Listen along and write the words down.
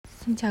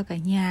Xin chào cả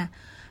nhà.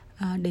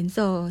 Đến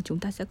giờ chúng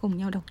ta sẽ cùng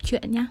nhau đọc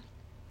truyện nhé.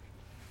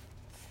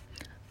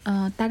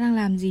 Ta đang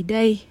làm gì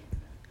đây?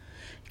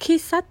 Khi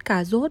sắt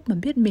cà rốt mà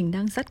biết mình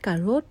đang sắt cà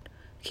rốt,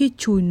 khi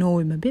chùi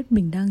nồi mà biết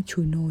mình đang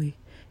chùi nồi,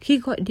 khi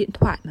gọi điện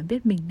thoại mà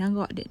biết mình đang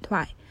gọi điện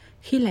thoại,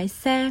 khi lái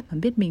xe mà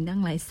biết mình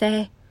đang lái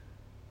xe,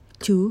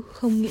 chứ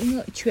không nghĩ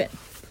ngợi chuyện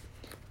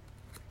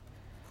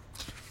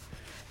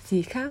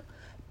gì khác.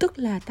 Tức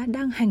là ta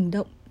đang hành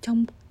động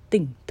trong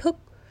tỉnh thức,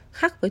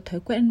 khác với thói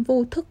quen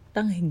vô thức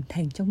đang hình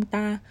thành trong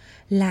ta,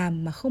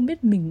 làm mà không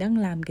biết mình đang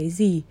làm cái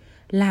gì,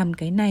 làm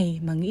cái này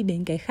mà nghĩ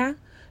đến cái khác,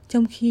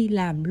 trong khi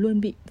làm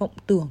luôn bị vọng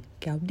tưởng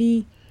kéo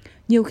đi.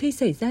 Nhiều khi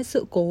xảy ra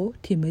sự cố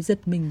thì mới giật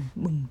mình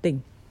bừng tỉnh.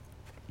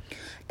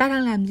 Ta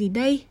đang làm gì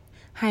đây?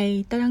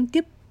 Hay ta đang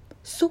tiếp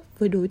xúc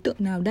với đối tượng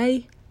nào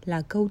đây?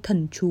 Là câu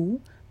thần chú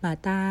mà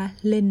ta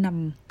lên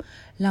nằm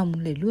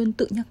lòng để luôn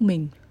tự nhắc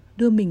mình,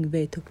 đưa mình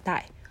về thực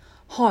tại.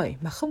 Hỏi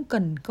mà không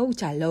cần câu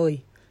trả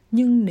lời,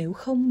 nhưng nếu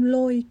không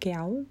lôi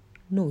kéo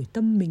nổi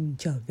tâm mình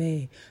trở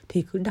về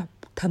thì cứ đọc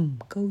thầm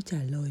câu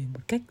trả lời một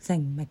cách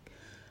rành mạch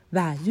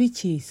và duy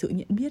trì sự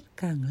nhận biết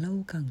càng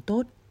lâu càng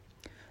tốt.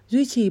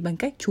 Duy trì bằng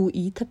cách chú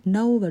ý thật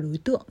lâu vào đối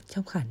tượng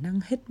trong khả năng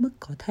hết mức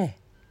có thể.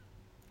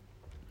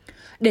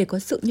 Để có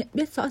sự nhận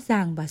biết rõ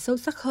ràng và sâu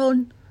sắc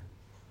hơn,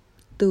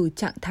 từ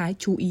trạng thái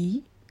chú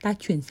ý, ta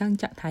chuyển sang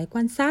trạng thái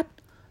quan sát.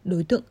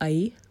 Đối tượng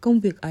ấy, công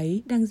việc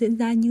ấy đang diễn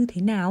ra như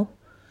thế nào?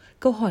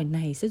 Câu hỏi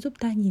này sẽ giúp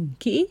ta nhìn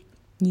kỹ,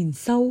 nhìn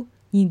sâu,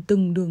 nhìn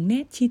từng đường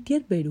nét chi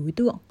tiết về đối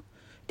tượng.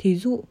 Thí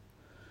dụ,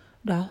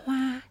 đóa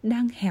hoa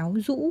đang héo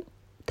rũ,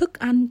 thức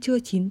ăn chưa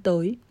chín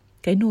tới,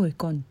 cái nồi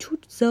còn chút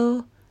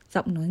dơ,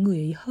 giọng nói người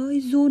ấy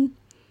hơi run,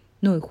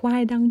 nồi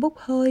khoai đang bốc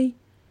hơi,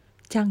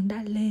 trăng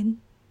đã lên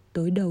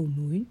tới đầu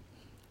núi.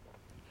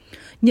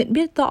 Nhận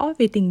biết rõ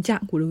về tình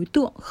trạng của đối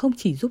tượng không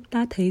chỉ giúp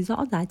ta thấy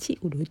rõ giá trị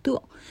của đối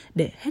tượng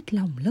để hết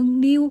lòng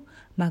nâng niu,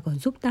 mà còn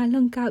giúp ta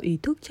nâng cao ý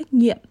thức trách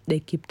nhiệm để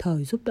kịp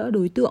thời giúp đỡ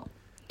đối tượng.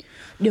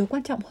 Điều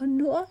quan trọng hơn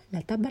nữa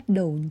là ta bắt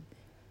đầu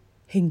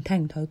hình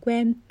thành thói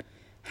quen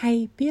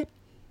hay biết.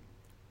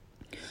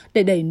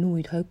 Để đẩy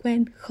lùi thói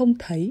quen không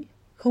thấy,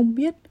 không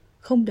biết,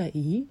 không để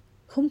ý,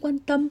 không quan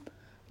tâm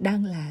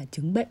đang là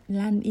chứng bệnh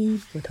nan y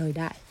của thời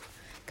đại.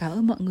 Cảm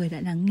ơn mọi người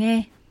đã lắng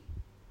nghe.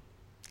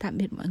 Tạm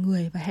biệt mọi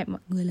người và hẹn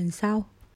mọi người lần sau.